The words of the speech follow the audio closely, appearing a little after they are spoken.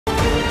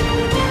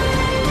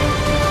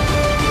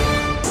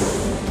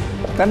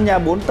Căn nhà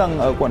 4 tầng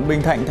ở quận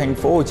Bình Thạnh, thành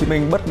phố Hồ Chí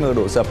Minh bất ngờ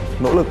đổ sập,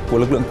 nỗ lực của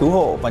lực lượng cứu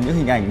hộ và những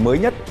hình ảnh mới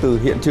nhất từ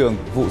hiện trường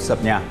vụ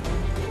sập nhà.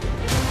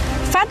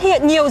 Phát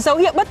hiện nhiều dấu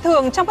hiệu bất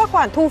thường trong các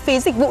khoản thu phí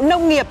dịch vụ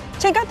nông nghiệp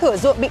trên các thửa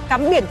ruộng bị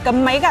cắm biển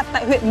cấm máy gặt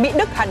tại huyện Mỹ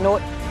Đức, Hà Nội.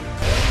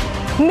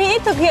 Mỹ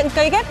thực hiện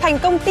cấy ghép thành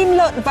công tim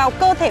lợn vào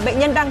cơ thể bệnh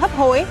nhân đang hấp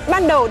hối,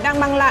 ban đầu đang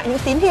mang lại những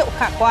tín hiệu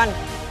khả quan.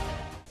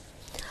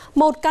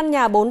 Một căn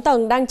nhà 4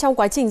 tầng đang trong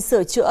quá trình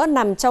sửa chữa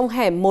nằm trong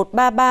hẻm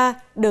 133,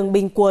 đường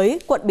Bình Quế,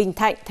 quận Bình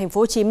Thạnh, thành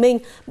phố Hồ Chí Minh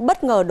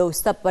bất ngờ đổ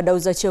sập vào đầu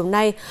giờ chiều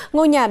nay.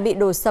 Ngôi nhà bị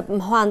đổ sập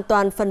hoàn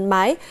toàn phần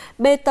mái,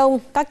 bê tông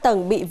các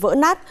tầng bị vỡ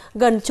nát,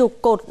 gần chục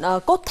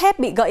cốt thép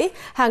bị gãy,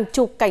 hàng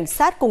chục cảnh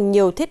sát cùng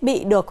nhiều thiết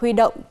bị được huy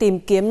động tìm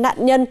kiếm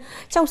nạn nhân.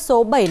 Trong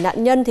số 7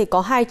 nạn nhân thì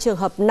có 2 trường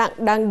hợp nặng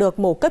đang được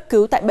mổ cấp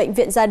cứu tại bệnh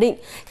viện Gia Định,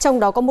 trong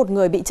đó có một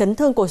người bị chấn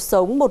thương cột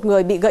sống, một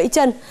người bị gãy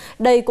chân.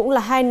 Đây cũng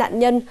là 2 nạn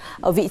nhân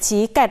ở vị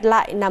trí kẹt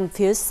lại nằm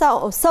phía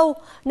sâu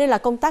nên là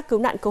công tác cứu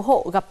nạn cứu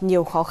hộ gặp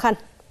nhiều khó khăn.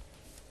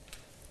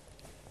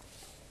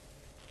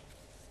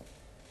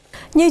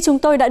 Như chúng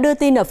tôi đã đưa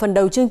tin ở phần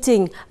đầu chương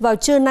trình, vào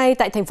trưa nay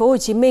tại thành phố Hồ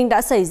Chí Minh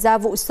đã xảy ra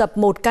vụ sập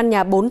một căn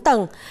nhà 4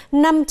 tầng.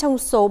 5 trong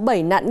số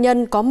 7 nạn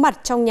nhân có mặt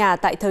trong nhà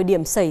tại thời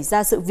điểm xảy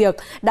ra sự việc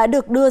đã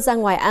được đưa ra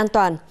ngoài an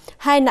toàn.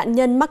 2 nạn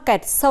nhân mắc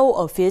kẹt sâu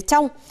ở phía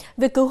trong.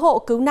 Việc cứu hộ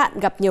cứu nạn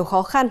gặp nhiều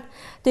khó khăn.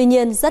 Tuy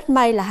nhiên, rất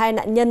may là 2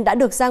 nạn nhân đã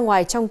được ra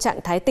ngoài trong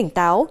trạng thái tỉnh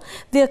táo.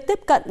 Việc tiếp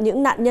cận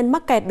những nạn nhân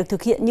mắc kẹt được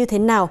thực hiện như thế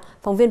nào?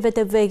 Phóng viên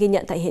VTV ghi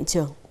nhận tại hiện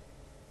trường.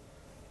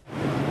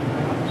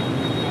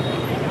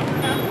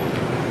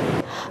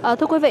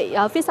 Thưa quý vị,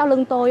 phía sau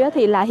lưng tôi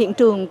thì là hiện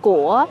trường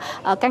của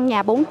căn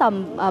nhà 4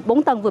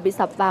 tầng vừa bị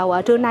sập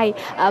vào trưa nay.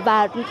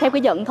 Và theo ghi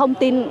nhận thông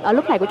tin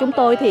lúc này của chúng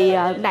tôi thì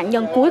nạn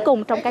nhân cuối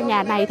cùng trong căn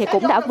nhà này thì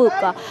cũng đã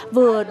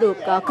vừa được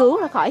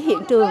cứu ra khỏi hiện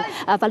trường.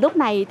 Và lúc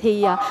này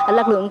thì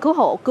lực lượng cứu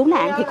hộ cứu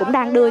nạn thì cũng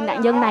đang đưa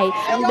nạn nhân này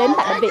đến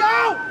tại bệnh viện.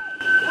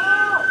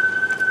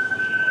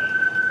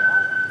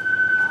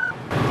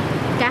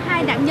 Cả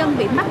 2 nạn nhân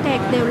bị mắc kẹt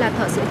đều là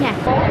thợ sửa nhà.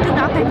 Trước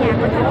đó căn nhà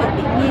có dấu hiệu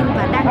bị nghiêng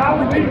và đang trong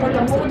quá trình thi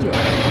công sửa chữa.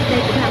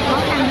 Đây cũng là khó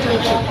khăn cho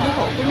lực lượng cứu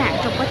hộ cứu nạn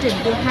trong quá trình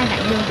đưa 2 nạn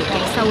nhân bị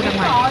kẹt sâu ra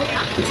ngoài.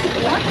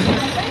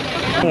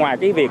 Ngoài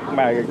cái việc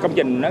mà công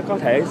trình nó có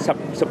thể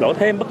sụp đổ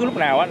thêm bất cứ lúc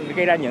nào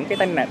gây ra những cái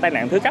tai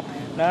nạn thứ cấp,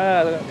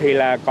 thì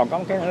là còn có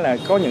cái là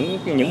có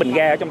những bình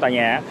ga ở trong tòa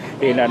nhà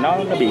thì là nó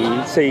bị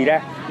xì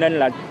ra, nên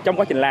là trong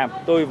quá trình làm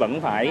tôi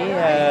vẫn phải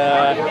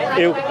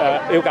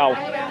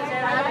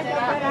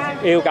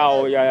yêu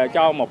cầu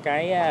cho một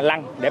cái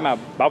lăng để mà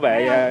bảo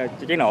vệ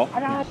cháy nổ.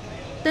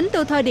 Tính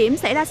từ thời điểm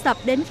xảy ra sập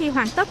đến khi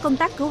hoàn tất công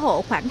tác cứu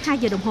hộ khoảng 2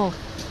 giờ đồng hồ.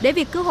 Để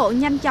việc cứu hộ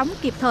nhanh chóng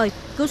kịp thời,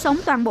 cứu sống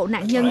toàn bộ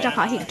nạn nhân ra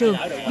khỏi hiện trường,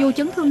 dù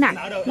chấn thương nặng,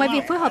 ngoài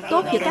việc phối hợp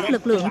tốt giữa các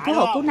lực lượng cứu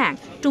hộ cứu nạn,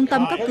 trung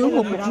tâm cấp cứu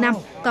 115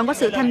 còn có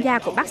sự tham gia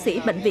của bác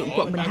sĩ bệnh viện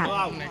quận Bình Thạnh.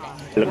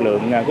 Lực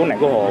lượng cứu nạn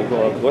cứu hộ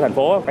của thành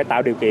phố phải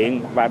tạo điều kiện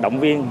và động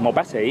viên một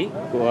bác sĩ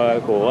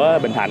của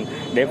Bình Thạnh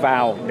để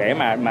vào để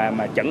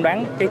mà chẩn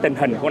đoán cái tình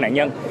hình của nạn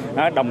nhân,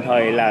 đồng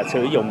thời là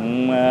sử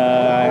dụng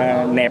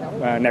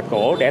nẹp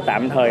cổ để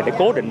tạm thời để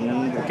cố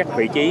định các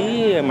vị trí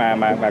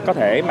mà có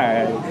thể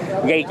mà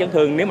gây chấn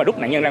thương. Nếu mà rút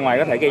nạn nhân ra ngoài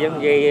có thể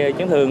gây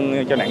chấn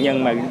thương cho nạn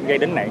nhân mà gây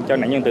đến cho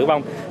nạn nhân tử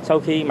vong. Sau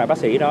khi mà bác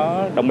sĩ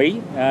đó đồng ý,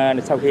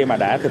 sau khi mà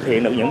đã thực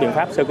hiện được những biện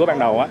pháp sơ cứu ban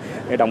đầu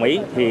thì đồng ý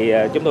thì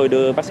chúng tôi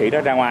đưa bác sĩ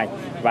đó ra ngoài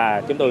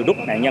và chúng tôi rút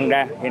nạn nhân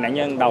ra, thì nạn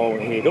nhân đầu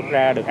thì rút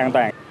ra được an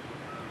toàn.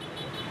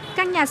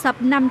 Căn nhà sập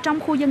nằm trong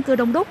khu dân cư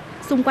đông đúc,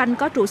 xung quanh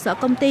có trụ sở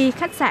công ty,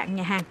 khách sạn,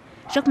 nhà hàng.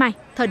 Rất may,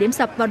 thời điểm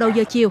sập vào đầu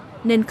giờ chiều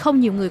nên không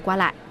nhiều người qua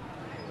lại.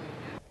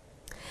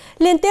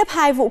 Liên tiếp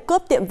 2 vụ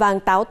cướp tiệm vàng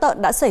táo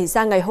tợn đã xảy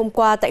ra ngày hôm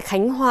qua tại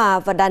Khánh Hòa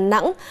và Đà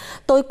Nẵng.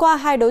 Tối qua,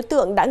 2 đối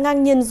tượng đã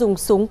ngang nhiên dùng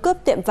súng cướp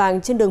tiệm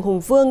vàng trên đường Hùng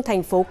Vương,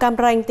 thành phố Cam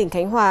Ranh, tỉnh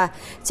Khánh Hòa.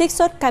 Trích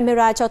xuất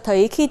camera cho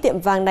thấy khi tiệm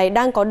vàng này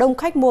đang có đông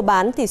khách mua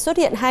bán thì xuất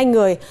hiện 2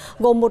 người,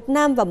 gồm một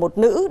nam và một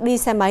nữ đi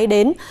xe máy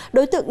đến.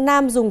 Đối tượng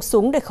nam dùng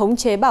súng để khống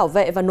chế bảo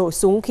vệ và nổ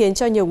súng khiến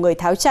cho nhiều người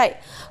tháo chạy.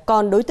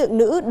 Còn đối tượng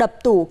nữ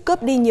đập tủ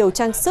cướp đi nhiều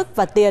trang sức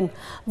và tiền.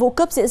 Vụ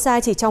cướp diễn ra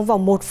chỉ trong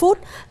vòng 1 phút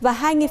và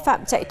 2 nghi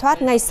phạm chạy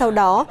thoát ngay sau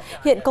đó.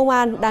 Hiện công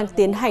an đang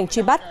tiến hành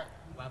truy bắt.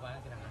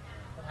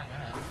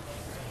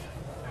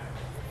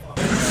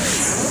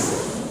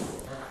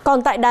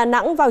 Còn tại Đà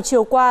Nẵng, vào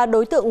chiều qua,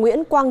 đối tượng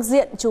Nguyễn Quang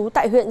Diện, trú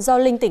tại huyện Gio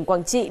Linh, tỉnh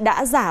Quảng Trị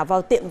đã giả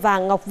vào tiệm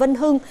vàng Ngọc Vân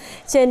Hưng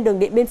trên đường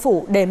Điện Biên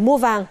Phủ để mua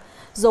vàng,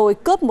 rồi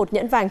cướp một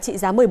nhẫn vàng trị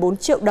giá 14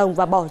 triệu đồng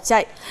và bỏ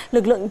chạy.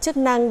 Lực lượng chức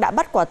năng đã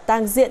bắt quả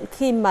tang Diện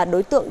khi mà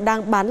đối tượng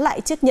đang bán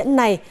lại chiếc nhẫn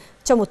này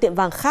cho một tiệm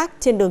vàng khác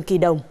trên đường Kỳ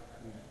Đồng.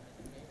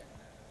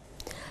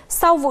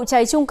 Sau vụ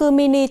cháy chung cư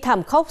mini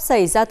thảm khốc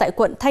xảy ra tại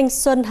quận Thanh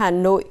Xuân, Hà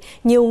Nội,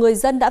 nhiều người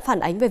dân đã phản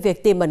ánh về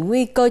việc tiềm ẩn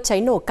nguy cơ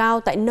cháy nổ cao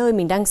tại nơi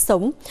mình đang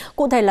sống.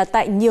 Cụ thể là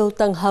tại nhiều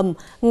tầng hầm,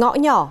 ngõ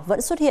nhỏ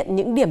vẫn xuất hiện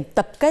những điểm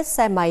tập kết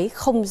xe máy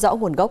không rõ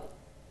nguồn gốc.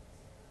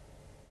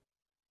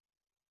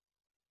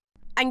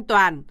 Anh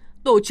Toàn,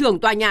 tổ trưởng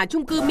tòa nhà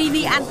chung cư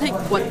mini An Thịnh,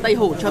 quận Tây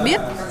Hồ cho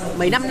biết,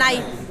 mấy năm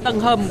nay, tầng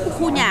hầm của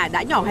khu nhà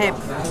đã nhỏ hẹp,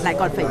 lại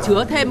còn phải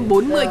chứa thêm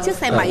 40 chiếc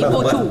xe máy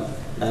vô chủ.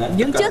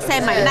 Những chiếc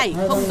xe máy này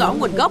không rõ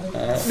nguồn gốc,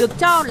 được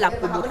cho là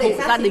của một hộ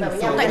gia đình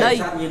sống tại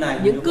đây.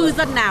 Những cư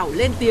dân nào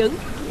lên tiếng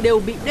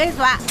đều bị đe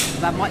dọa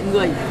và mọi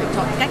người phải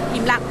chọn cách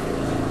im lặng.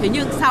 Thế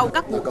nhưng sau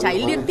các vụ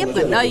cháy liên tiếp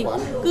gần đây,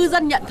 cư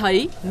dân nhận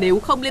thấy nếu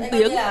không lên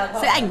tiếng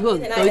sẽ ảnh hưởng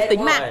tới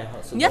tính mạng,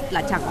 nhất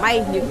là chẳng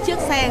may những chiếc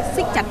xe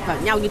xích chặt vào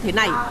nhau như thế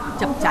này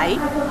chập cháy.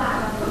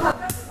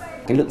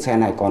 Cái lượng xe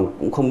này còn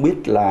cũng không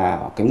biết là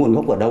cái nguồn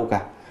gốc ở đâu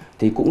cả,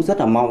 thì cũng rất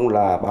là mong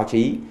là báo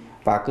chí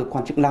và cơ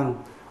quan chức năng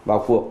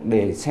vào cuộc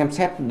để xem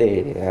xét,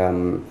 để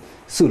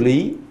xử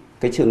lý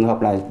cái trường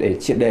hợp này để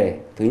triệt để.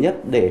 Thứ nhất,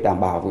 để đảm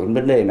bảo cái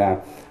vấn đề là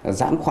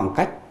giãn khoảng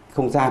cách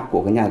không gian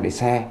của cái nhà để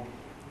xe.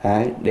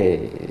 Đấy, để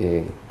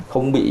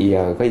không bị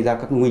gây ra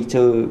các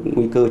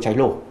nguy cơ cháy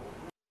nổ.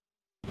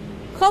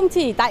 Không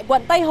chỉ tại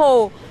quận Tây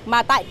Hồ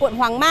mà tại quận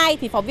Hoàng Mai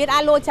thì phóng viên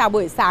Alo chào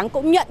buổi sáng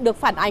cũng nhận được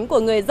phản ánh của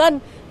người dân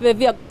về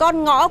việc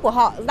con ngõ của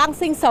họ đang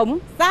sinh sống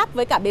giáp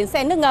với cả bến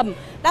xe nước ngầm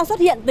đang xuất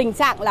hiện tình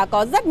trạng là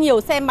có rất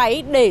nhiều xe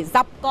máy để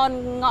dọc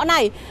con ngõ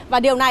này, và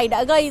điều này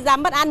đã gây ra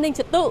mất an ninh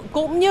trật tự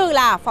cũng như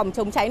là phòng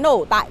chống cháy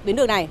nổ tại tuyến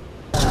đường này.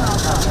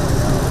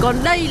 Còn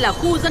đây là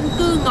khu dân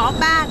cư ngõ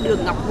 3 đường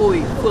Ngọc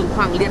Hồi, phường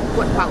Hoàng Liệt,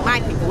 quận Hoàng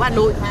Mai, thành phố Hà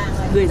Nội.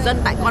 Người dân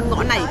tại con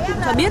ngõ này cũng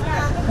cho biết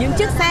những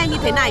chiếc xe như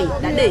thế này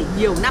đã để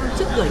nhiều năm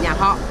trước cửa nhà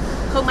họ.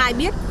 Không ai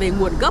biết về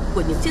nguồn gốc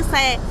của những chiếc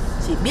xe,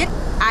 chỉ biết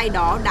ai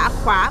đó đã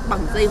khóa bằng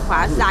dây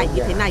khóa dài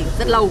như thế này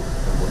rất lâu.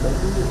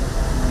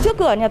 Trước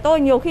cửa nhà tôi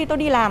nhiều khi tôi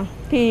đi làm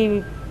thì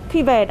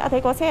khi về đã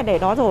thấy có xe để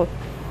đó rồi.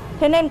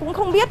 Thế nên cũng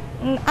không biết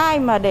ai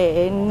mà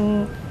để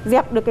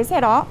dẹp được cái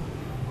xe đó.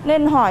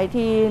 Nên hỏi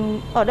thì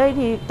ở đây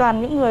thì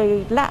toàn những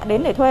người lạ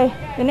đến để thuê.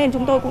 Thế nên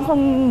chúng tôi cũng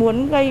không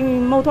muốn gây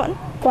mâu thuẫn.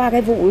 Qua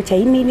cái vụ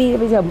cháy mini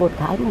bây giờ một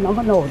cái mà nó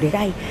bắt nổ đến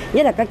đây.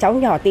 Nhất là các cháu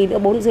nhỏ tí nữa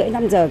 4 rưỡi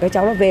 5 giờ các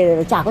cháu nó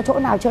về chả có chỗ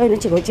nào chơi, nó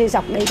chỉ có chơi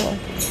dọc đây thôi.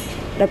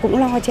 Là cũng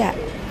lo chứ ạ.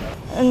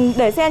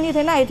 Để xe như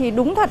thế này thì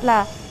đúng thật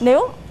là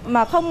nếu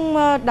mà không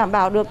đảm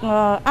bảo được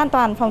an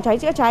toàn phòng cháy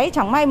chữa cháy,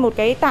 chẳng may một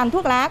cái tàn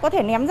thuốc lá có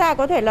thể ném ra,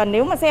 có thể là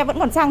nếu mà xe vẫn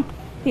còn xăng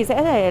thì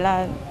sẽ thể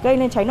là gây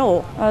nên cháy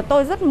nổ.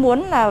 Tôi rất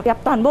muốn là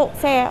dẹp toàn bộ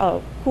xe ở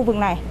khu vực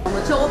này.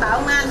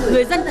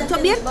 Người dân cũng cho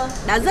biết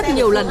đã rất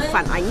nhiều lần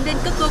phản ánh lên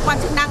các cơ quan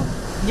chức năng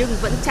nhưng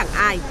vẫn chẳng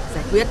ai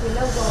giải quyết.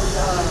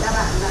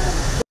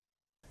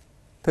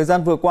 Thời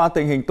gian vừa qua,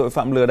 tình hình tội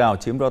phạm lừa đảo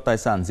chiếm đoạt tài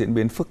sản diễn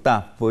biến phức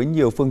tạp với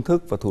nhiều phương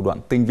thức và thủ đoạn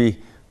tinh vi,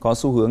 có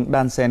xu hướng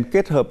đan xen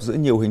kết hợp giữa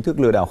nhiều hình thức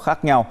lừa đảo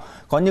khác nhau.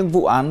 Có những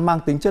vụ án mang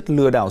tính chất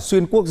lừa đảo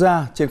xuyên quốc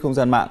gia trên không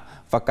gian mạng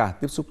và cả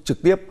tiếp xúc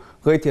trực tiếp,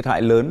 gây thiệt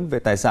hại lớn về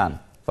tài sản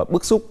và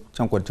bức xúc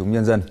trong quần chúng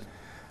nhân dân.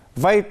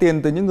 Vay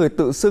tiền từ những người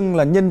tự xưng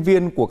là nhân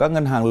viên của các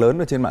ngân hàng lớn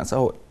ở trên mạng xã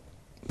hội.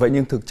 Vậy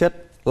nhưng thực chất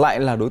lại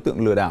là đối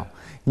tượng lừa đảo.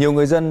 Nhiều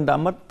người dân đã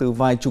mất từ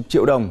vài chục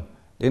triệu đồng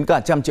đến cả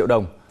trăm triệu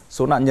đồng.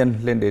 Số nạn nhân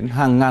lên đến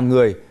hàng ngàn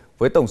người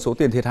với tổng số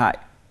tiền thiệt hại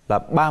là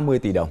 30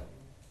 tỷ đồng.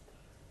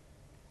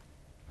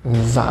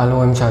 Dạ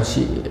alo, em chào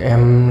chị,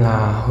 em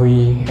là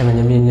Huy, em là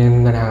nhân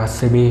viên ngân hàng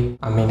CB.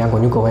 Mình đang có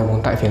nhu cầu vay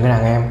vốn tại phía ngân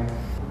hàng em.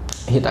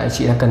 Hiện tại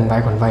chị đang cần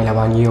vay khoản vay là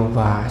bao nhiêu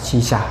và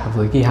chi trả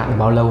với kỳ hạn là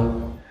bao lâu?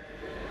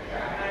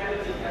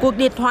 Cuộc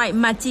điện thoại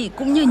mà chị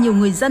cũng như nhiều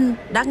người dân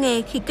đã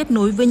nghe khi kết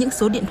nối với những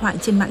số điện thoại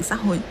trên mạng xã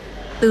hội.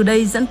 Từ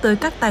đây dẫn tới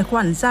các tài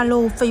khoản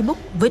Zalo, Facebook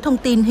với thông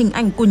tin hình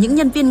ảnh của những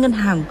nhân viên ngân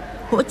hàng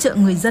hỗ trợ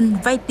người dân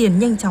vay tiền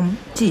nhanh chóng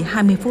chỉ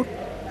 20 phút.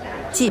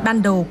 Chị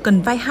ban đầu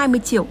cần vay 20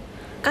 triệu.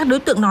 Các đối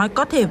tượng nói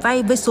có thể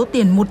vay với số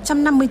tiền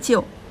 150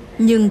 triệu,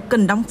 nhưng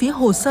cần đóng phí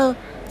hồ sơ,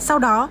 sau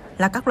đó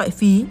là các loại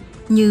phí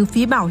như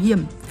phí bảo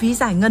hiểm, phí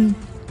giải ngân.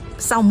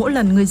 Sau mỗi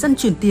lần người dân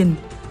chuyển tiền,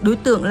 đối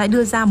tượng lại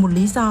đưa ra một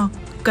lý do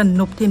cần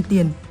nộp thêm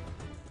tiền.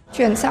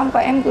 Chuyển xong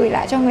và em gửi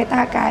lại cho người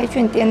ta cái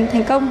chuyển tiền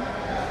thành công,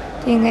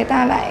 thì người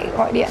ta lại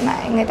gọi điện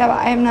lại, người ta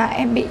bảo em là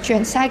em bị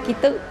chuyển sai ký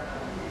tự,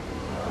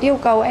 yêu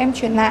cầu em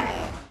chuyển lại.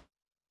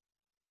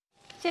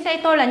 Trên tay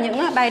tôi là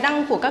những bài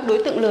đăng của các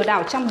đối tượng lừa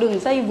đảo trong đường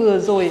dây vừa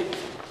rồi,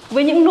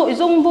 với những nội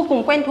dung vô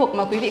cùng quen thuộc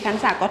mà quý vị khán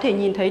giả có thể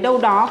nhìn thấy đâu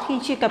đó khi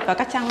truy cập vào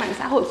các trang mạng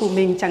xã hội của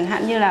mình, chẳng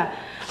hạn như là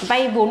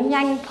vay vốn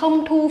nhanh,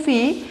 không thu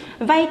phí,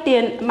 vay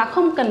tiền mà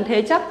không cần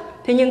thế chấp.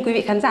 Thế nhưng quý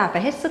vị khán giả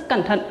phải hết sức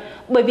cẩn thận,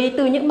 bởi vì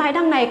từ những bài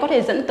đăng này có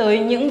thể dẫn tới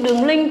những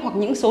đường link hoặc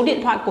những số điện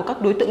thoại của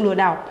các đối tượng lừa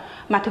đảo,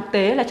 mà thực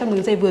tế là trong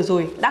đường dây vừa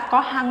rồi đã có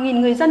hàng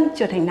nghìn người dân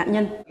trở thành nạn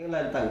nhân.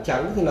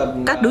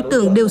 Các đối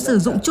tượng đều sử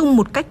dụng chung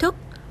một cách thức: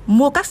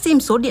 mua các sim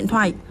số điện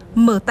thoại,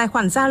 mở tài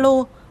khoản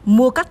Zalo,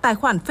 mua các tài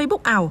khoản Facebook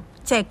ảo,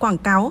 chạy quảng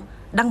cáo,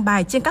 đăng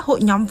bài trên các hội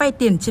nhóm vay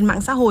tiền trên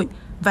mạng xã hội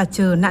và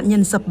chờ nạn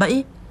nhân sập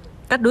bẫy.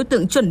 Các đối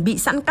tượng chuẩn bị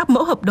sẵn các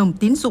mẫu hợp đồng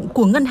tín dụng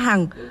của ngân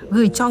hàng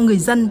gửi cho người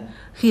dân,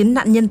 khiến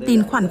nạn nhân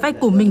tin khoản vay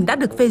của mình đã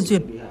được phê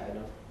duyệt.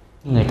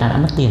 Người ta đã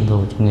mất tiền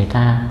rồi thì người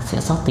ta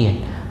sẽ sót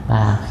tiền,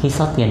 và khi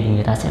sót tiền thì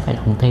người ta sẽ phải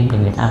đóng thêm để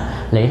người ta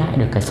lấy lại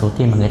được cái số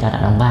tiền mà người ta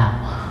đã đóng vào.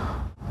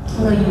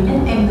 Người nhiều nhất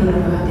em được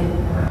bao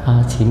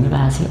tiền?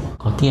 93 triệu,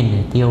 có tiền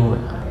để tiêu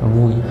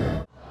vui.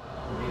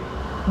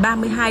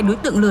 32 đối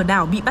tượng lừa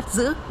đảo bị bắt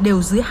giữ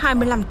đều dưới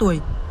 25 tuổi.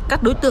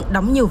 Các đối tượng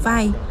đóng nhiều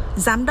vai: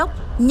 giám đốc,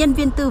 nhân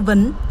viên tư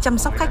vấn, chăm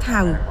sóc khách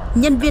hàng,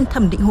 nhân viên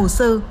thẩm định hồ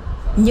sơ.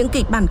 Những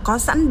kịch bản có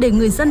sẵn để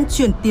người dân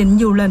chuyển tiền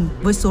nhiều lần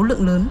với số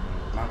lượng lớn.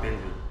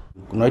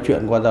 nói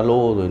chuyện qua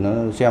Zalo rồi nó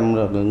xem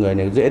là người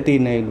này dễ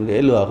tin hay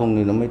dễ lừa không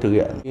thì nó mới thực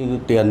hiện.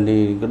 Tiền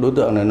thì cái đối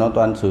tượng này nó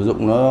toàn sử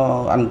dụng,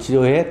 nó ăn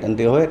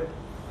tiêu hết.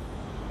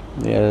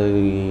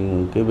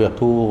 Cái việc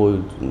thu hồi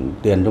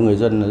tiền cho người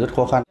dân là rất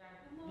khó khăn.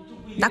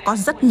 Đã có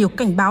rất nhiều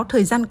cảnh báo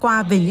thời gian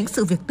qua về những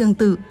sự việc tương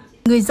tự.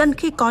 Người dân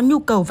khi có nhu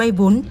cầu vay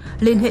vốn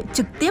liên hệ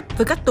trực tiếp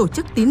với các tổ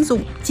chức tín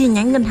dụng, chi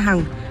nhánh ngân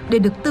hàng để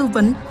được tư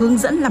vấn, hướng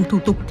dẫn làm thủ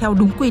tục theo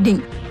đúng quy định.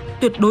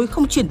 Tuyệt đối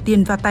không chuyển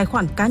tiền vào tài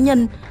khoản cá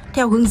nhân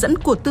theo hướng dẫn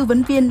của tư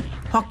vấn viên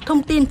hoặc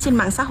thông tin trên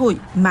mạng xã hội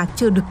mà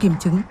chưa được kiểm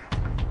chứng.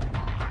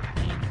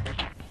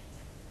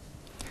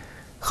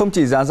 Không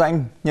chỉ giả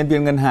danh nhân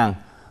viên ngân hàng,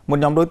 một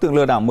nhóm đối tượng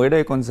lừa đảo mới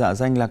đây còn giả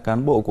danh là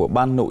cán bộ của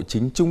Ban Nội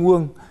chính Trung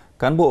ương,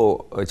 cán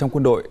bộ ở trong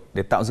quân đội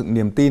để tạo dựng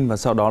niềm tin và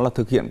sau đó là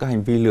thực hiện các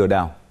hành vi lừa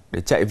đảo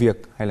để chạy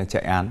việc hay là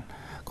chạy án.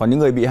 Còn những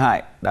người bị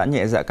hại đã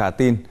nhẹ dạ cả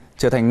tin,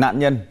 trở thành nạn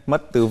nhân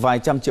mất từ vài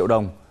trăm triệu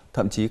đồng,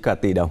 thậm chí cả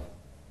tỷ đồng.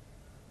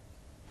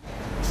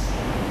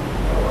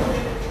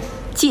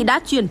 Chị đã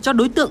chuyển cho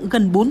đối tượng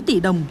gần 4 tỷ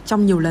đồng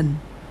trong nhiều lần.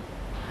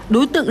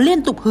 Đối tượng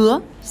liên tục hứa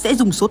sẽ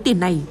dùng số tiền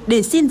này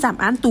để xin giảm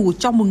án tù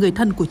cho một người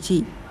thân của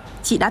chị.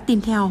 Chị đã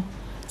tin theo.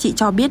 Chị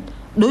cho biết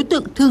đối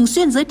tượng thường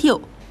xuyên giới thiệu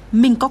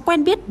mình có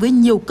quen biết với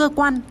nhiều cơ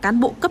quan cán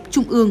bộ cấp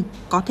trung ương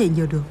có thể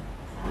nhờ được.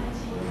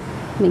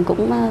 Mình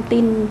cũng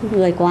tin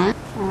người quá,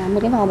 một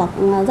cái vỏ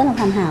bọc rất là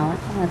hoàn hảo,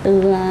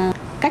 từ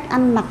cách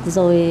ăn mặc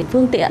rồi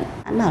phương tiện.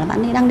 Bạn bảo là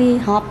bạn ấy đang đi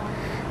họp,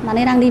 bạn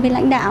ấy đang đi với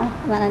lãnh đạo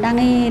và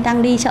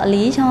đang đi trợ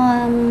lý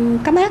cho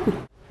các bác.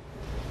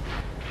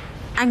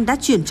 Anh đã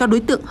chuyển cho đối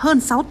tượng hơn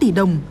 6 tỷ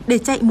đồng để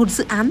chạy một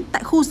dự án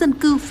tại khu dân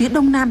cư phía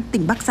đông nam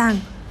tỉnh Bắc Giang.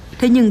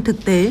 Thế nhưng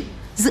thực tế,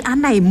 dự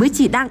án này mới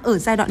chỉ đang ở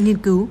giai đoạn nghiên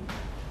cứu.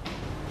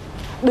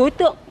 Đối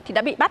tượng thì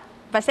đã bị bắt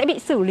và sẽ bị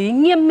xử lý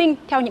nghiêm minh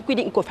theo những quy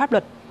định của pháp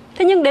luật.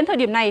 Thế nhưng đến thời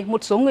điểm này,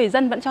 một số người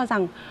dân vẫn cho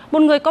rằng một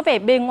người có vẻ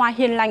bề ngoài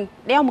hiền lành,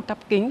 đeo một cặp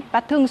kính và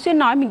thường xuyên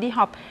nói mình đi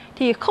họp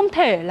thì không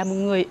thể là một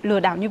người lừa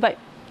đảo như vậy.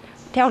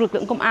 Theo lực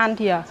lượng công an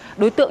thì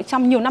đối tượng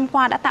trong nhiều năm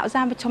qua đã tạo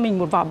ra cho mình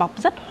một vỏ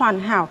bọc rất hoàn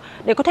hảo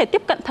để có thể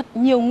tiếp cận thật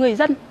nhiều người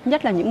dân,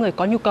 nhất là những người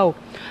có nhu cầu.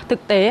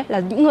 Thực tế là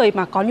những người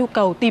mà có nhu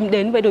cầu tìm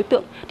đến với đối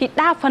tượng thì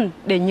đa phần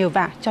để nhờ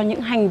vả cho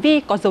những hành vi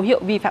có dấu hiệu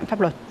vi phạm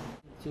pháp luật.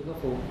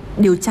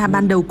 Điều tra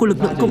ban đầu của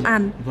lực lượng công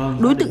an,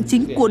 đối tượng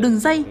chính của đường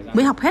dây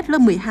mới học hết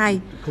lớp 12,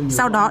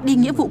 sau đó đi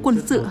nghĩa vụ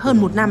quân sự hơn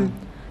 1 năm.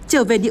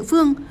 Trở về địa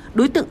phương,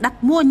 đối tượng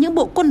đặt mua những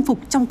bộ quân phục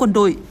trong quân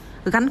đội,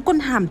 gắn quân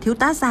hàm thiếu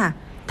tá giả,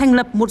 thành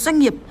lập một doanh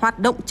nghiệp hoạt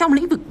động trong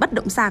lĩnh vực bất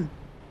động sản.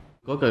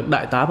 Có cả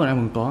đại tá bọn em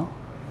còn có.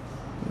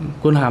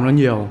 Quân hàm nó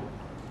nhiều,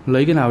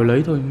 lấy cái nào thì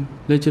lấy thôi.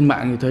 Lên trên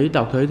mạng thì thấy,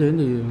 đọc thấy thế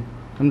thì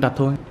em đặt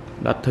thôi.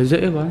 Đặt thấy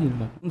dễ quá thì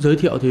giới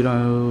thiệu thì là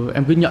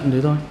em cứ nhận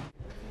thế thôi.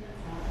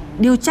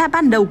 Điều tra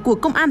ban đầu của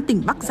Công an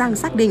tỉnh Bắc Giang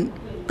xác định,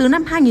 từ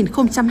năm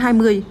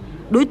 2020,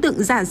 đối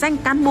tượng giả danh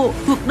cán bộ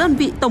thuộc đơn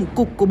vị tổng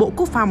cục của Bộ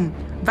Quốc phòng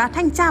và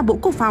thanh tra Bộ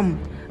Quốc phòng,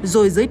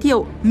 rồi giới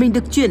thiệu mình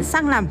được chuyển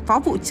sang làm Phó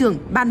Vụ trưởng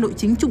Ban Nội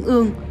chính Trung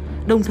ương,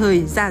 đồng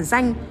thời giả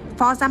danh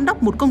Phó Giám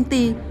đốc một công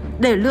ty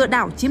để lừa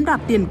đảo chiếm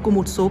đoạt tiền của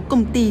một số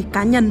công ty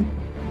cá nhân.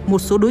 Một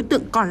số đối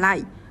tượng còn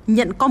lại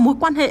nhận có mối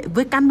quan hệ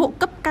với cán bộ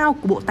cấp cao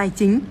của Bộ Tài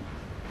chính.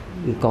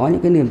 Có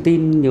những cái niềm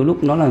tin, nhiều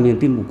lúc nó là niềm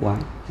tin mù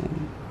quáng,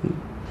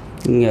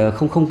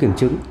 không kiểm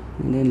chứng,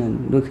 nên là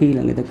đôi khi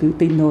là người ta cứ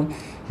tin thôi,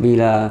 vì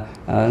là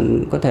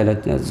có thể là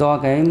do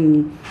cái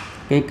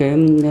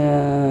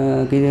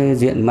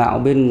diện mạo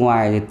bên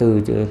ngoài,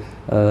 từ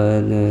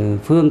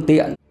phương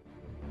tiện.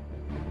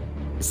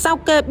 Sao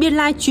kê biên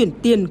lai chuyển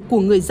tiền của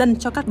người dân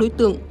cho các đối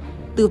tượng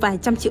từ vài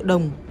trăm triệu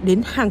đồng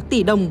đến hàng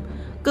tỷ đồng,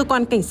 cơ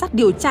quan cảnh sát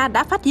điều tra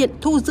đã phát hiện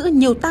thu giữ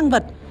nhiều tang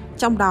vật,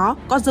 trong đó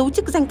có dấu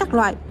chức danh các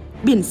loại,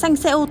 biển xanh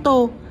xe ô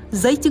tô,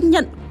 giấy chứng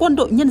nhận quân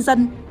đội nhân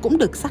dân cũng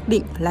được xác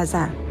định là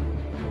giả.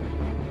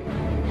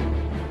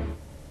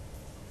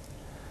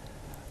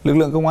 Lực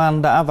lượng công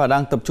an đã và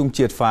đang tập trung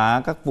triệt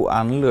phá các vụ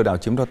án lừa đảo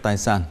chiếm đoạt tài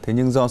sản, thế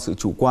nhưng do sự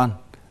chủ quan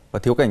và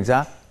thiếu cảnh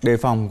giác, đề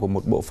phòng của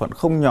một bộ phận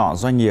không nhỏ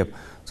doanh nghiệp,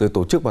 rồi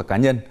tổ chức và cá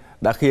nhân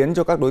đã khiến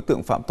cho các đối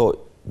tượng phạm tội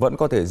vẫn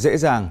có thể dễ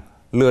dàng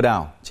lừa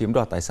đảo chiếm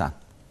đoạt tài sản.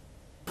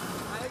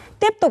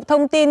 Tiếp tục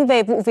thông tin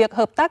về vụ việc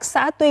hợp tác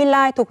xã Tuy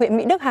Lai thuộc huyện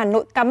Mỹ Đức, Hà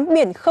Nội cắm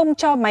biển không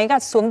cho máy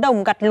gặt xuống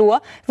đồng gặt lúa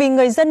vì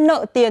người dân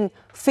nợ tiền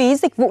phí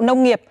dịch vụ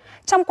nông nghiệp.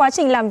 Trong quá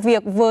trình làm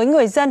việc với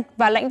người dân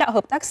và lãnh đạo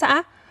hợp tác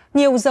xã,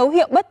 nhiều dấu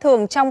hiệu bất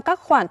thường trong các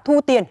khoản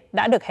thu tiền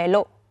đã được hé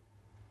lộ.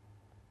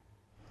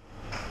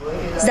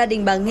 Gia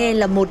đình bà Nghe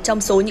là một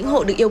trong số những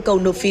hộ được yêu cầu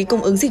nộp phí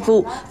cung ứng dịch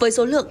vụ với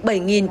số lượng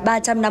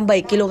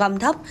 7.357 kg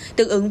thóc,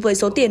 tương ứng với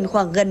số tiền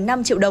khoảng gần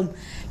 5 triệu đồng.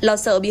 Lo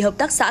sợ bị hợp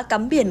tác xã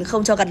cắm biển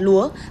không cho gặt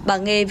lúa, bà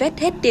Nghe vét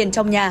hết tiền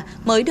trong nhà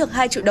mới được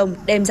 2 triệu đồng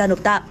đem ra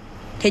nộp tạm.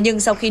 Thế nhưng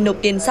sau khi nộp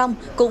tiền xong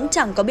cũng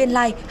chẳng có biên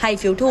lai hay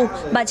phiếu thu,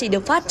 bà chỉ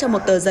được phát cho một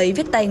tờ giấy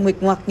viết tay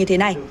nguệch ngoạc như thế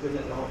này.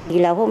 Thì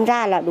là hôm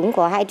ra là đúng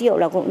có 2 triệu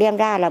là cũng đem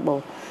ra là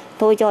bảo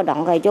thôi cho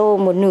đóng cái cho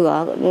một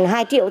nửa,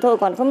 2 triệu thôi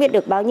còn không biết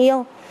được bao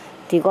nhiêu.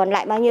 Thì còn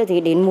lại bao nhiêu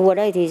thì đến mùa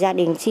đây thì gia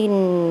đình xin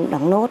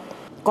đóng nốt.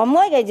 Có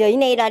mỗi cái giấy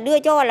này là đưa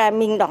cho là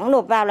mình đóng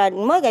nộp vào là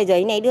mỗi cái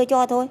giấy này đưa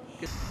cho thôi.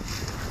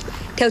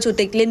 Theo Chủ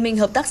tịch Liên minh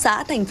Hợp tác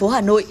xã thành phố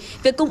Hà Nội,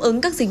 việc cung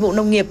ứng các dịch vụ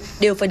nông nghiệp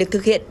đều phải được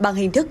thực hiện bằng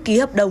hình thức ký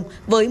hợp đồng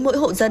với mỗi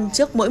hộ dân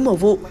trước mỗi mùa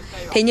vụ.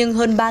 Thế nhưng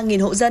hơn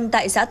 3.000 hộ dân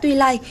tại xã Tuy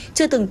Lai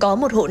chưa từng có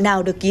một hộ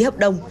nào được ký hợp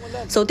đồng.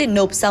 Số tiền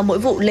nộp sau mỗi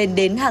vụ lên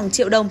đến hàng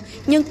triệu đồng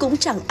nhưng cũng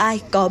chẳng ai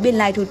có biên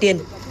lai thu tiền.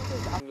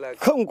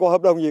 Không có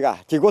hợp đồng gì cả,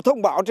 chỉ có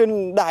thông báo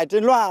trên đài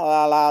trên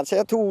loa là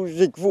sẽ thu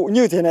dịch vụ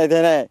như thế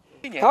này.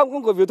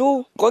 Không có việc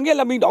thu, có nghĩa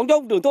là mình đóng cho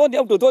ông trưởng thôn thì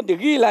ông trưởng thôn chỉ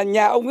ghi là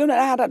nhà ông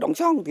đã đóng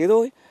xong thế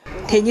thôi.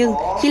 Thế nhưng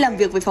khi làm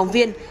việc với phóng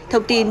viên,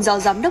 thông tin do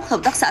Giám đốc Hợp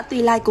tác xã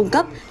Tuy Lai cung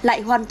cấp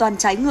lại hoàn toàn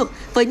trái ngược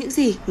với những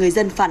gì người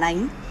dân phản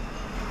ánh.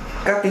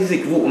 Các cái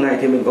dịch vụ này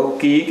thì mình có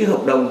ký cái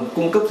hợp đồng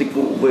cung cấp dịch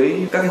vụ với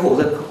các cái hộ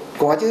dân không?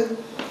 Có chứ,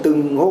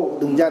 từng hộ,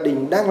 từng gia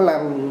đình đang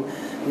làm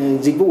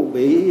dịch vụ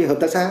với hợp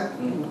tác xã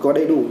có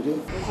đầy đủ chứ.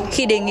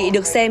 Khi đề nghị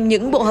được xem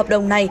những bộ hợp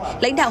đồng này,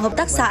 lãnh đạo hợp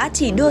tác xã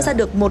chỉ đưa ra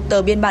được một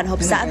tờ biên bản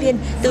họp xã viên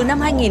từ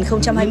năm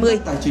 2020.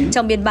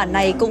 Trong biên bản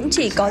này cũng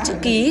chỉ có chữ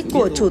ký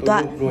của chủ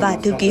tọa và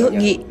thư ký hội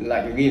nghị.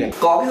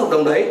 Có cái hợp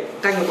đồng đấy,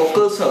 các anh có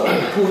cơ sở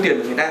thu tiền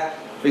của người ta,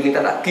 vì người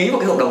ta đã ký vào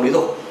cái hợp đồng đấy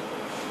rồi.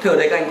 Thế ở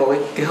đây các anh có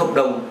cái hợp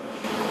đồng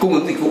cung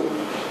ứng dịch vụ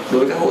đối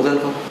với các hộ dân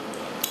không?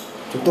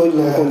 Chúng tôi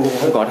là không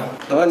có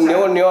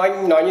đâu. Nếu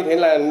anh nói như thế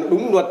là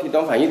đúng luật thì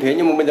nó phải như thế,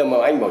 nhưng mà bây giờ mà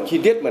anh bảo chi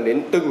tiết mà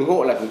đến từng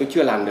hộ là chúng tôi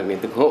chưa làm được đến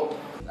từng hộ.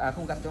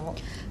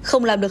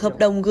 Không làm được hợp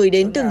đồng gửi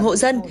đến từng hộ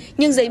dân,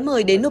 nhưng giấy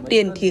mời đến nộp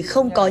tiền thì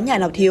không có nhà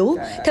nào thiếu.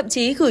 Thậm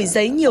chí gửi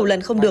giấy nhiều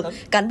lần không được,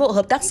 cán bộ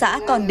hợp tác xã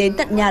còn đến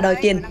tận nhà đòi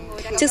tiền.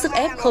 Trước sức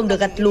ép không được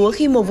gặt lúa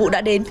khi mùa vụ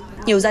đã đến,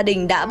 nhiều gia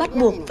đình đã bắt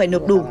buộc phải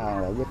nộp đủ.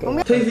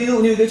 Thế ví dụ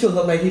như cái trường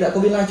hợp này thì đã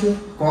có biên lai chưa?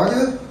 Có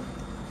chứ.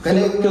 Cái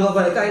này trường hợp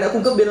này các anh đã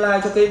cung cấp biên lai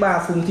cho cái bà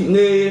Phùng Thị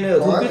Nghê này ở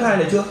thôn Quyết 2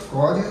 này chưa?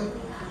 Có chứ.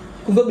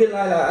 Cung cấp biên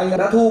lai là anh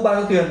đã thu bao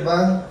nhiêu tiền?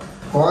 Vâng,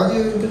 có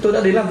chứ. Tôi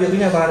đã đến làm việc với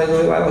nhà bà này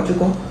rồi, bà bảo chưa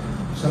có.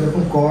 Sao lại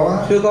không có?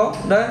 Chưa có,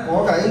 đấy.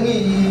 Có cái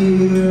nghị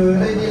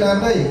đây đi làm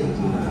đây.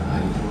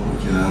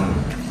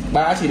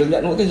 Bà chỉ được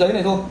nhận mỗi cái giấy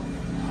này thôi,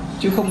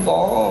 chứ không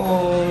có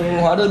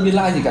hóa đơn biên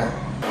lai gì cả.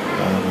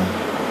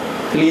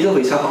 Thế lý do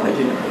vì sao họ lại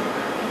chưa nhận?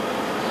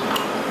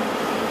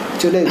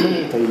 Trước đây tôi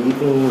thấy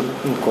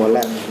có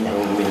làm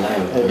biên lai.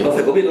 Có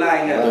phải có biên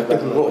lai nhỉ?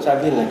 Từng hộ gia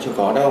viên là chưa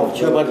có đâu,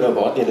 chưa bao giờ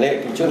có tiền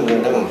lệ từ trước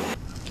đến đâu.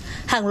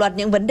 Hàng loạt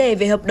những vấn đề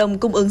về hợp đồng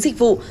cung ứng dịch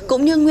vụ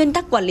cũng như nguyên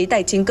tắc quản lý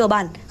tài chính cơ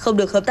bản không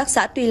được Hợp tác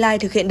xã Tuy Lai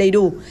thực hiện đầy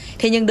đủ.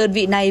 Thế nhưng đơn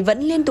vị này vẫn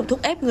liên tục thúc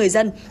ép người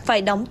dân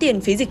phải đóng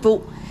tiền phí dịch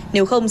vụ.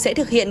 Nếu không sẽ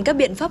thực hiện các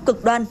biện pháp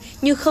cực đoan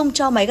như không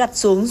cho máy gặt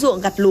xuống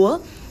ruộng gặt lúa.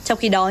 Trong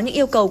khi đó, những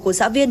yêu cầu của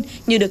xã viên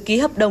như được ký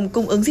hợp đồng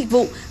cung ứng dịch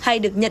vụ hay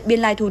được nhận biên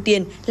lai thu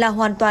tiền là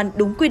hoàn toàn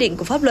đúng quy định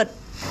của pháp luật.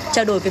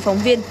 Trao đổi với phóng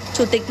viên,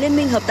 Chủ tịch Liên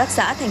minh Hợp tác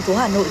xã thành phố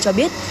Hà Nội cho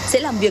biết sẽ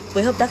làm việc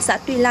với Hợp tác xã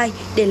Tuy Lai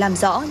để làm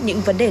rõ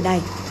những vấn đề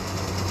này.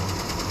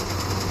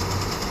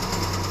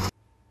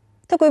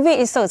 Thưa quý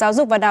vị, Sở Giáo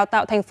dục và Đào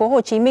tạo thành phố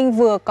Hồ Chí Minh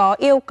vừa có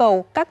yêu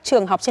cầu các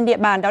trường học trên địa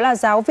bàn đó là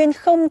giáo viên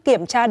không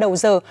kiểm tra đầu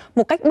giờ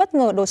một cách bất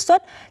ngờ đột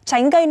xuất,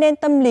 tránh gây nên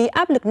tâm lý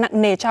áp lực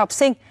nặng nề cho học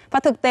sinh. Và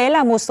thực tế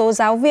là một số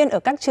giáo viên ở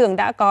các trường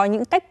đã có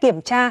những cách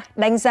kiểm tra,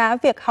 đánh giá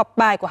việc học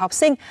bài của học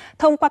sinh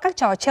thông qua các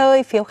trò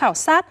chơi, phiếu khảo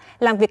sát,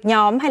 làm việc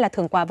nhóm hay là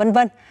thưởng quà vân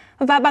vân.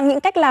 Và bằng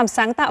những cách làm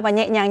sáng tạo và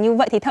nhẹ nhàng như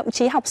vậy thì thậm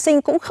chí học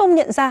sinh cũng không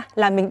nhận ra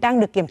là mình đang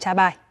được kiểm tra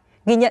bài.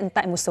 Ghi nhận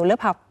tại một số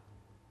lớp học.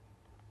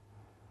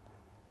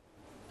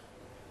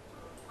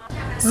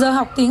 Giờ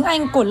học tiếng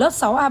Anh của lớp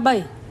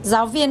 6A7,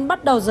 giáo viên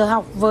bắt đầu giờ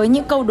học với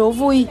những câu đố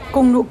vui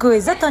cùng nụ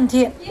cười rất thân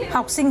thiện.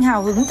 Học sinh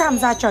hào hứng tham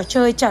gia trò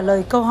chơi trả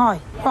lời câu hỏi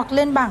hoặc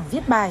lên bảng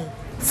viết bài.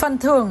 Phần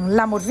thưởng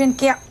là một viên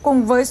kẹo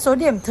cùng với số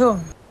điểm thưởng.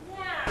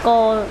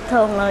 Cô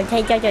thường là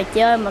hay chơi trò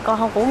chơi mà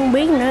con cũng không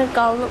biết nữa.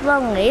 Con lúc đó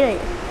nghĩ là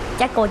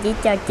chắc cô chỉ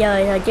trò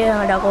chơi thôi chứ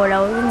hồi đầu cô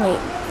đâu có nghĩ.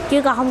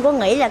 Chứ con không có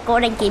nghĩ là cô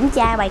đang kiểm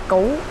tra bài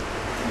cũ.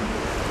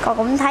 Con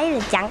cũng thấy là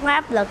chẳng có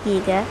áp lực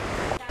gì cả.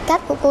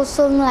 Cách của cô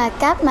Xuân là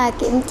cách mà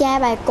kiểm tra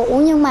bài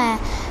cũ nhưng mà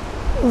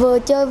vừa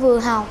chơi vừa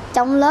học.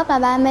 Trong lớp là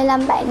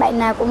 35 bạn, bạn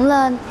nào cũng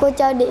lên. Cô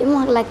cho điểm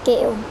hoặc là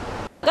kẹo.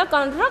 Các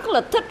con rất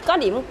là thích có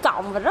điểm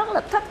cộng và rất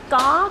là thích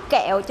có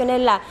kẹo, cho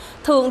nên là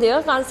thường thì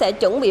các con sẽ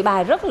chuẩn bị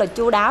bài rất là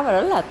chu đáo và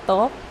rất là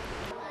tốt.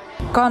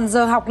 Còn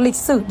giờ học lịch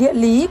sử địa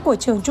lý của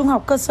trường Trung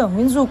học cơ sở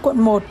Nguyễn Du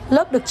quận 1,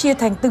 lớp được chia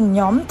thành từng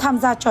nhóm tham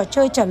gia trò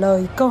chơi trả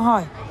lời câu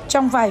hỏi.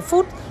 Trong vài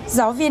phút,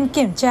 giáo viên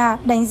kiểm tra,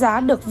 đánh giá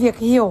được việc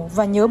hiểu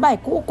và nhớ bài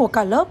cũ của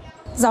cả lớp.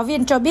 Giáo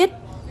viên cho biết,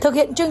 thực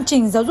hiện chương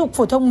trình giáo dục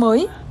phổ thông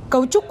mới,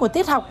 cấu trúc của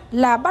tiết học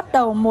là bắt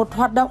đầu một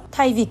hoạt động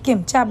thay vì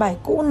kiểm tra bài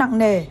cũ nặng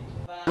nề.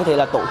 Có thể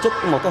là tổ chức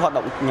một cái hoạt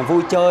động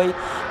vui chơi,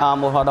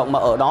 một hoạt động mà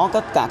ở đó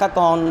tất cả các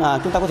con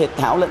chúng ta có thể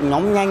thảo luận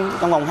nhóm nhanh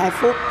trong vòng 2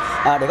 phút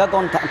để các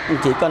con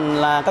chỉ cần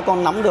là các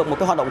con nắm được một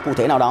cái hoạt động cụ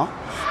thể nào đó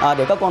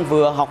để các con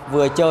vừa học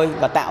vừa chơi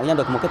và tạo ra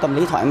được một cái tâm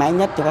lý thoải mái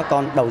nhất cho các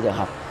con đầu giờ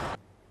học.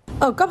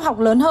 Ở cấp học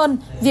lớn hơn,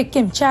 việc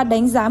kiểm tra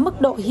đánh giá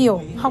mức độ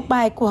hiểu, học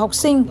bài của học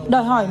sinh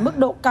đòi hỏi mức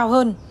độ cao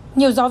hơn.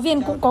 Nhiều giáo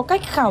viên cũng có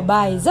cách khảo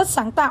bài rất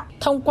sáng tạo.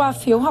 Thông qua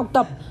phiếu học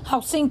tập,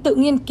 học sinh tự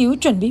nghiên cứu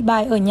chuẩn bị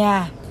bài ở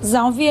nhà.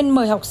 Giáo viên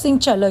mời học sinh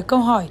trả lời câu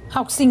hỏi,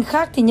 học sinh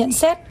khác thì nhận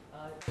xét.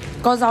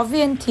 Có giáo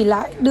viên thì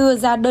lại đưa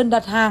ra đơn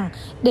đặt hàng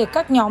để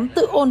các nhóm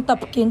tự ôn tập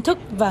kiến thức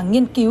và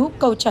nghiên cứu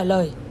câu trả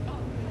lời.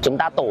 Chúng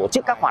ta tổ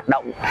chức các hoạt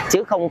động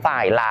chứ không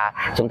phải là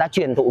chúng ta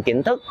truyền thụ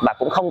kiến thức, và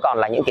cũng không còn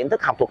là những kiến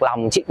thức học thuộc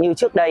lòng như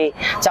trước đây.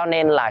 Cho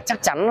nên là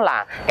chắc chắn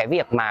là cái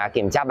việc mà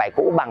kiểm tra bài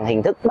cũ bằng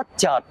hình thức bất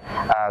chợt,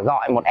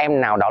 gọi một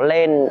em nào đó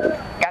lên,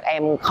 các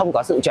em không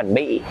có sự chuẩn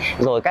bị,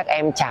 rồi các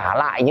em trả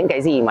lại những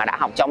cái gì mà đã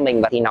học cho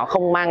mình, và thì nó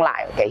không mang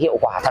lại cái hiệu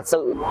quả thật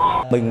sự.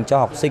 Mình cho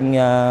học sinh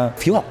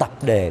phiếu học tập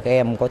để các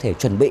em có thể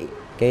chuẩn bị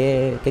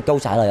cái câu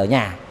trả lời ở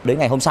nhà đến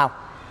ngày hôm sau.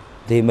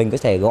 Thì mình có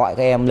thể gọi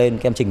các em lên,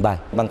 các em trình bày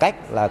bằng cách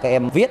là các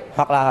em viết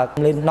hoặc là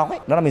lên nói,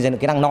 đó là mình rèn luyện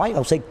kỹ năng nói của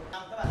học sinh.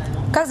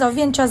 Các giáo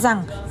viên cho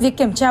rằng việc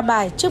kiểm tra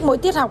bài trước mỗi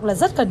tiết học là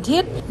rất cần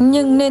thiết,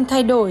 nhưng nên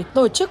thay đổi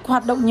tổ chức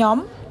hoạt động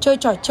nhóm, chơi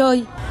trò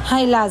chơi,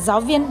 hay là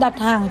giáo viên đặt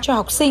hàng cho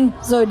học sinh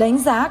rồi đánh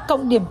giá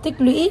cộng điểm tích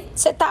lũy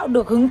sẽ tạo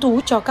được hứng thú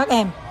cho các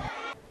em.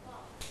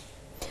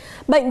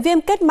 Bệnh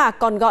viêm kết mạc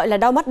còn gọi là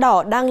đau mắt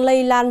đỏ đang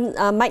lây lan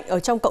mạnh ở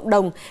trong cộng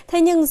đồng.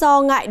 Thế nhưng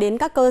do ngại đến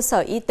các cơ sở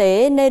y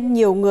tế nên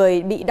nhiều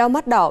người bị đau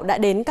mắt đỏ đã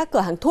đến các cửa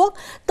hàng thuốc,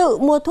 tự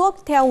mua thuốc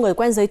theo người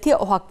quen giới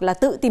thiệu hoặc là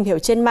tự tìm hiểu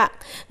trên mạng.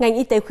 Ngành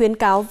y tế khuyến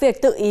cáo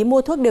việc tự ý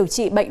mua thuốc điều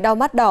trị bệnh đau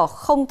mắt đỏ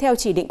không theo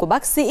chỉ định của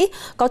bác sĩ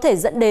có thể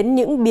dẫn đến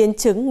những biến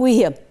chứng nguy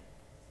hiểm.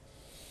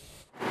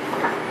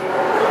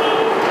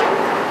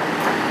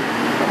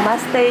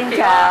 Mastin,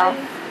 chào.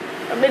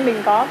 Bên mình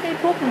có cái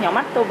thuốc nhỏ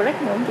mắt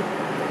Tobrek nữa không chị?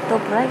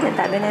 Tobrek hiện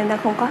tại bên em đang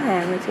không có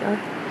hàng rồi chị ơi.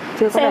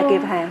 Chưa có bài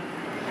kịp hàng.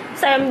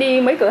 Sao em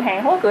đi mấy cửa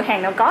hàng, hốt cửa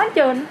hàng nào có hết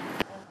trơn.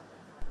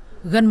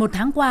 Gần một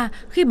tháng qua,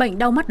 khi bệnh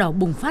đau mắt đỏ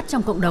bùng phát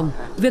trong cộng đồng,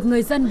 việc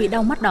người dân bị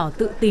đau mắt đỏ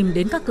tự tìm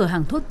đến các cửa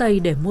hàng thuốc Tây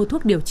để mua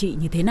thuốc điều trị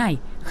như thế này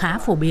khá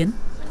phổ biến.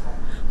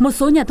 Một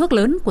số nhà thuốc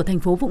lớn của thành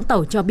phố Vũng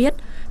Tàu cho biết,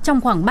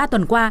 trong khoảng 3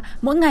 tuần qua,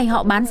 mỗi ngày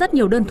họ bán rất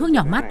nhiều đơn thuốc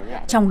nhỏ mắt.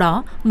 Trong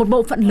đó, một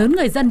bộ phận lớn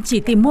người dân chỉ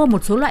tìm mua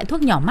một số loại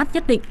thuốc nhỏ mắt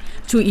nhất định,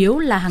 chủ yếu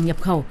là hàng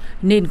nhập khẩu,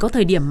 nên có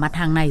thời điểm mặt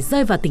hàng này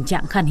rơi vào tình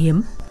trạng khan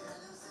hiếm.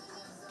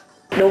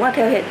 Đúng là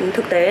theo hiện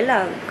thực tế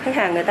là khách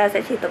hàng người ta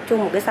sẽ chỉ tập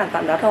trung một cái sản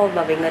phẩm đó thôi,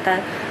 bởi vì người ta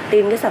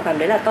tin cái sản phẩm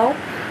đấy là tốt.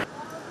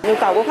 Nhu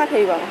cầu của khách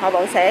thì họ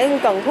vẫn sẽ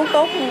cần thuốc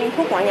tốt,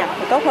 thuốc ngoại nhập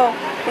thì tốt hơn.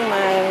 Nhưng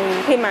mà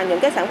khi mà những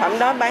cái sản phẩm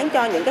đó bán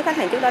cho những cái khách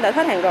hàng trước đó đã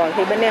hết hàng rồi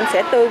thì bên em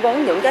sẽ tư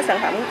vấn những cái sản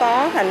phẩm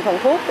có thành phần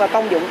thuốc và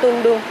công dụng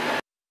tương đương.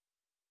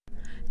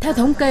 Theo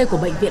thống kê của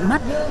Bệnh viện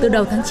Mắt, từ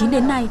đầu tháng 9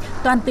 đến nay,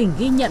 toàn tỉnh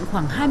ghi nhận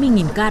khoảng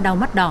 20.000 ca đau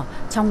mắt đỏ,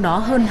 trong đó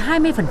hơn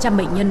 20%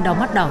 bệnh nhân đau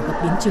mắt đỏ gặp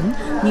biến chứng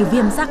như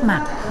viêm giác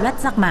mạc, loét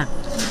giác mạc.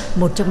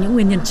 Một trong những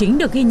nguyên nhân chính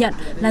được ghi nhận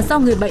là do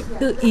người bệnh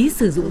tự ý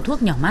sử dụng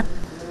thuốc nhỏ mắt.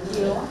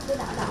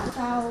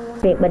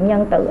 Việc bệnh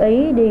nhân tự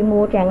ý đi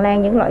mua tràn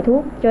lan những loại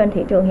thuốc trên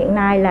thị trường hiện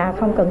nay là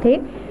không cần thiết,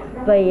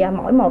 vì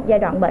mỗi một giai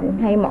đoạn bệnh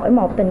hay mỗi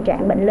một tình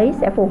trạng bệnh lý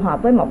sẽ phù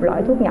hợp với một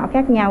loại thuốc nhỏ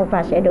khác nhau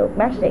và sẽ được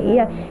bác sĩ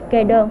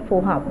kê đơn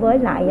phù hợp với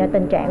lại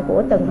tình trạng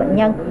của từng bệnh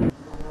nhân.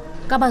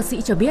 Các bác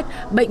sĩ cho biết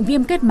bệnh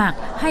viêm kết mạc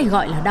hay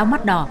gọi là đau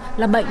mắt đỏ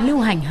là bệnh lưu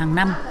hành hàng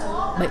năm.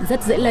 Bệnh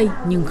rất dễ lây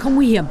nhưng không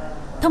nguy hiểm.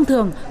 Thông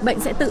thường, bệnh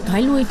sẽ tự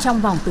thoái lui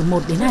trong vòng từ 1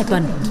 đến 2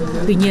 tuần.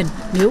 Tuy nhiên,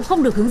 nếu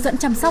không được hướng dẫn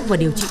chăm sóc và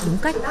điều trị đúng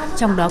cách,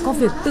 trong đó có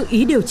việc tự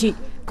ý điều trị,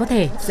 có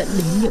thể dẫn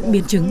đến những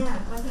biến chứng.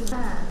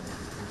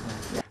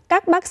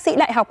 Các bác sĩ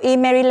Đại học Y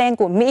Maryland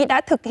của Mỹ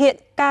đã thực hiện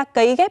ca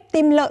cấy ghép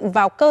tim lợn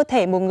vào cơ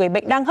thể một người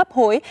bệnh đang hấp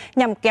hối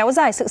nhằm kéo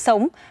dài sự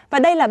sống. Và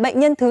đây là bệnh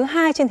nhân thứ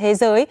 2 trên thế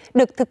giới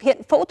được thực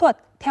hiện phẫu thuật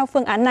theo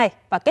phương án này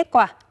và kết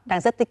quả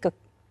đang rất tích cực.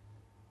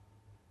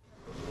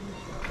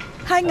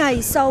 2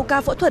 ngày sau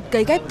ca phẫu thuật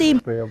cấy ghép tim,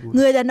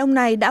 người đàn ông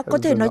này đã có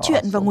thể nói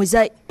chuyện và ngồi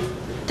dậy.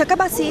 Theo các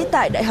bác sĩ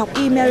tại Đại học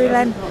Y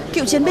Maryland,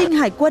 cựu chiến binh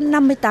hải quân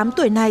 58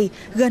 tuổi này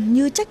gần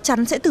như chắc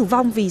chắn sẽ tử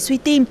vong vì suy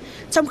tim,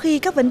 trong khi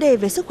các vấn đề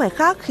về sức khỏe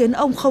khác khiến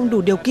ông không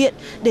đủ điều kiện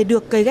để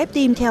được cấy ghép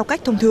tim theo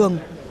cách thông thường.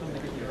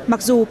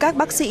 Mặc dù các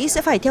bác sĩ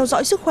sẽ phải theo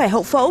dõi sức khỏe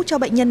hậu phẫu cho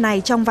bệnh nhân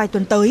này trong vài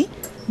tuần tới,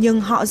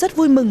 nhưng họ rất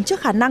vui mừng trước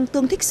khả năng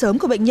tương thích sớm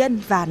của bệnh nhân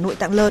và nội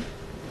tạng lợn.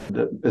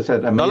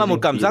 Đó là một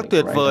cảm giác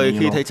tuyệt vời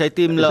khi thấy trái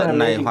tim lợn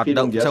này hoạt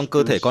động trong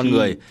cơ thể con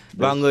người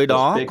và người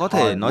đó có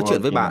thể nói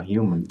chuyện với bạn.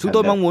 Chúng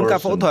tôi mong muốn ca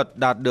phẫu thuật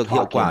đạt được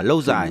hiệu quả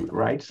lâu dài.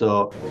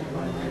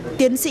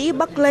 Tiến sĩ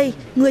Buckley,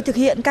 người thực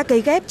hiện ca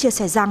cấy ghép, chia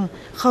sẻ rằng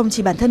không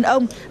chỉ bản thân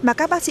ông mà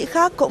các bác sĩ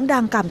khác cũng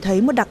đang cảm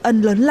thấy một đặc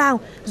ân lớn lao,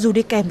 dù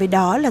đi kèm với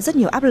đó là rất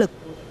nhiều áp lực.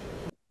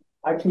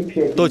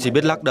 Tôi chỉ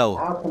biết lắc đầu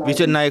vì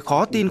chuyện này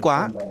khó tin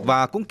quá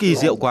và cũng kỳ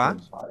diệu quá.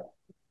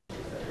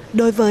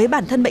 Đối với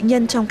bản thân bệnh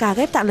nhân trong ca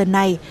ghép tạng lần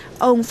này,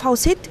 ông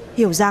Fawcett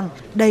hiểu rằng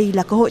đây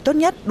là cơ hội tốt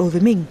nhất đối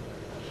với mình.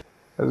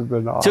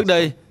 Trước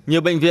đây,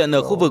 nhiều bệnh viện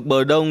ở khu vực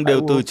bờ Đông đều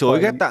từ chối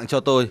ghép tạng cho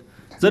tôi.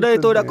 Giờ đây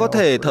tôi đã có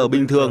thể thở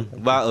bình thường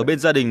và ở bên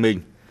gia đình mình.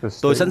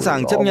 Tôi sẵn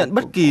sàng chấp nhận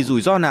bất kỳ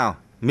rủi ro nào,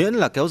 miễn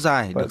là kéo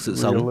dài được sự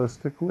sống.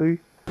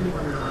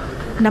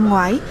 Năm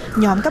ngoái,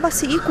 nhóm các bác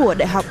sĩ của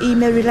Đại học Y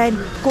Maryland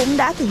cũng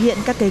đã thực hiện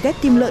ca cấy ghép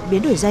tim lợn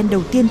biến đổi gen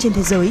đầu tiên trên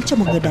thế giới cho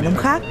một người đàn ông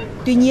khác.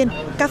 Tuy nhiên,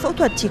 ca phẫu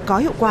thuật chỉ có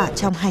hiệu quả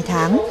trong 2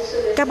 tháng.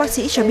 Các bác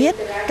sĩ cho biết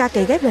ca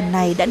cấy ghép lần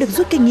này đã được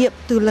rút kinh nghiệm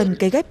từ lần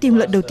cấy ghép tim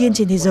lợn đầu tiên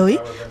trên thế giới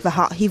và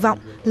họ hy vọng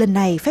lần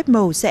này phép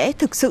màu sẽ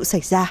thực sự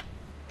xảy ra.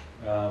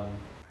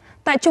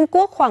 Tại Trung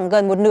Quốc, khoảng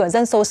gần một nửa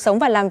dân số sống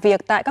và làm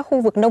việc tại các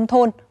khu vực nông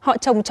thôn. Họ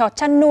trồng trọt,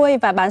 chăn nuôi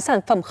và bán sản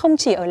phẩm không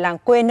chỉ ở làng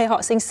quê nơi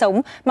họ sinh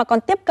sống mà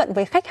còn tiếp cận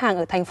với khách hàng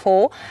ở thành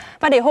phố.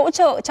 Và để hỗ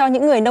trợ cho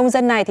những người nông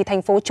dân này thì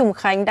thành phố Trùng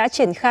Khánh đã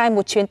triển khai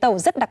một chuyến tàu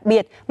rất đặc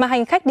biệt mà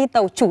hành khách đi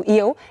tàu chủ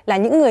yếu là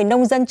những người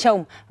nông dân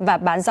trồng và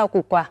bán rau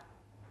củ quả.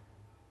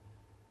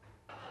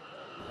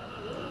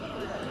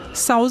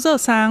 6 giờ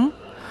sáng,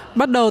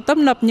 bắt đầu tấp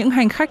nập những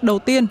hành khách đầu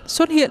tiên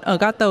xuất hiện ở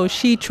ga tàu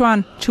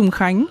Sichuan, Trùng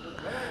Khánh.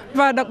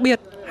 Và đặc biệt,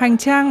 hành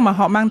trang mà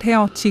họ mang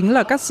theo chính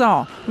là các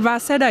giỏ và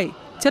xe đẩy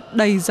chất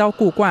đầy rau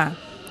củ quả.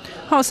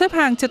 Họ xếp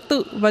hàng trật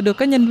tự và được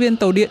các nhân viên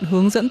tàu điện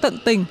hướng dẫn tận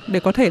tình để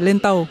có thể lên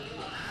tàu.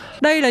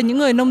 Đây là những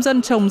người nông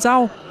dân trồng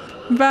rau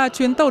và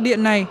chuyến tàu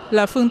điện này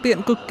là phương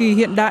tiện cực kỳ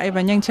hiện đại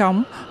và nhanh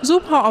chóng,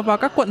 giúp họ vào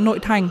các quận nội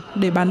thành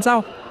để bán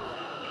rau.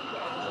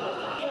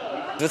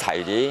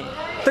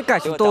 Tất cả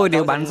chúng tôi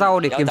đều bán rau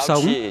để kiếm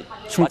sống.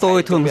 Chúng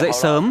tôi thường dậy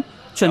sớm,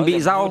 chuẩn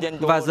bị rau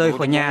và rời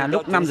khỏi nhà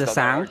lúc 5 giờ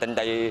sáng.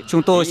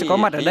 Chúng tôi sẽ có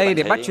mặt ở đây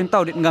để bắt chuyến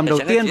tàu điện ngầm đầu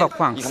tiên vào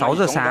khoảng 6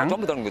 giờ sáng.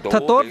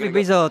 Thật tốt vì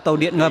bây giờ tàu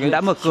điện ngầm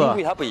đã mở cửa.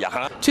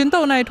 Chuyến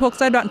tàu này thuộc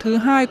giai đoạn thứ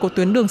 2 của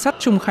tuyến đường sắt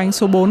Trùng Khánh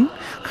số 4,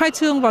 khai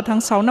trương vào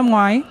tháng 6 năm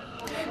ngoái.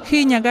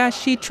 Khi nhà ga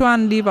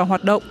Sichuan đi vào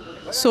hoạt động,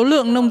 số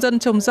lượng nông dân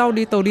trồng rau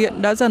đi tàu điện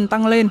đã dần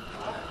tăng lên.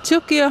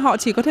 Trước kia họ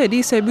chỉ có thể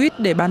đi xe buýt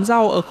để bán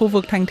rau ở khu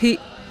vực thành thị.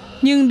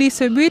 Nhưng đi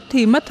xe buýt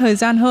thì mất thời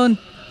gian hơn,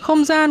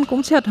 không gian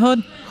cũng chật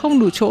hơn, không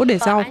đủ chỗ để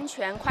rau.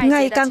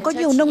 Ngày càng có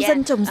nhiều nông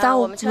dân trồng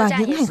rau và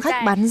những hành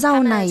khách bán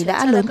rau này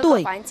đã lớn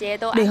tuổi.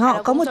 Để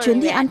họ có một chuyến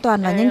đi an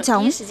toàn và nhanh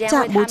chóng,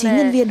 trạm bố trí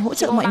nhân viên hỗ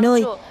trợ mọi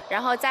nơi.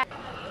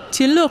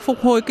 Chiến lược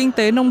phục hồi kinh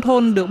tế nông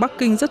thôn được Bắc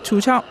Kinh rất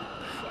chú trọng.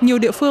 Nhiều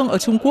địa phương ở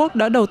Trung Quốc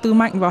đã đầu tư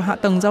mạnh vào hạ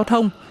tầng giao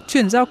thông,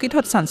 chuyển giao kỹ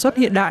thuật sản xuất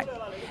hiện đại.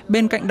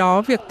 Bên cạnh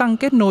đó, việc tăng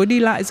kết nối đi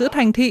lại giữa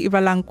thành thị và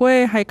làng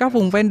quê hay các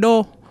vùng ven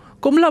đô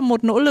cũng là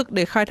một nỗ lực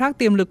để khai thác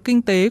tiềm lực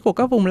kinh tế của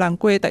các vùng làng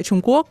quê tại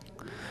Trung Quốc.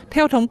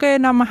 Theo thống kê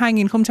năm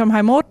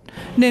 2021,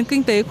 nền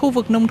kinh tế khu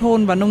vực nông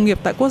thôn và nông nghiệp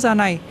tại quốc gia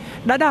này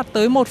đã đạt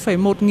tới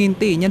 1,1 nghìn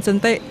tỷ nhân dân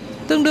tệ,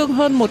 tương đương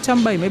hơn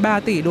 173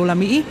 tỷ đô la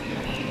Mỹ.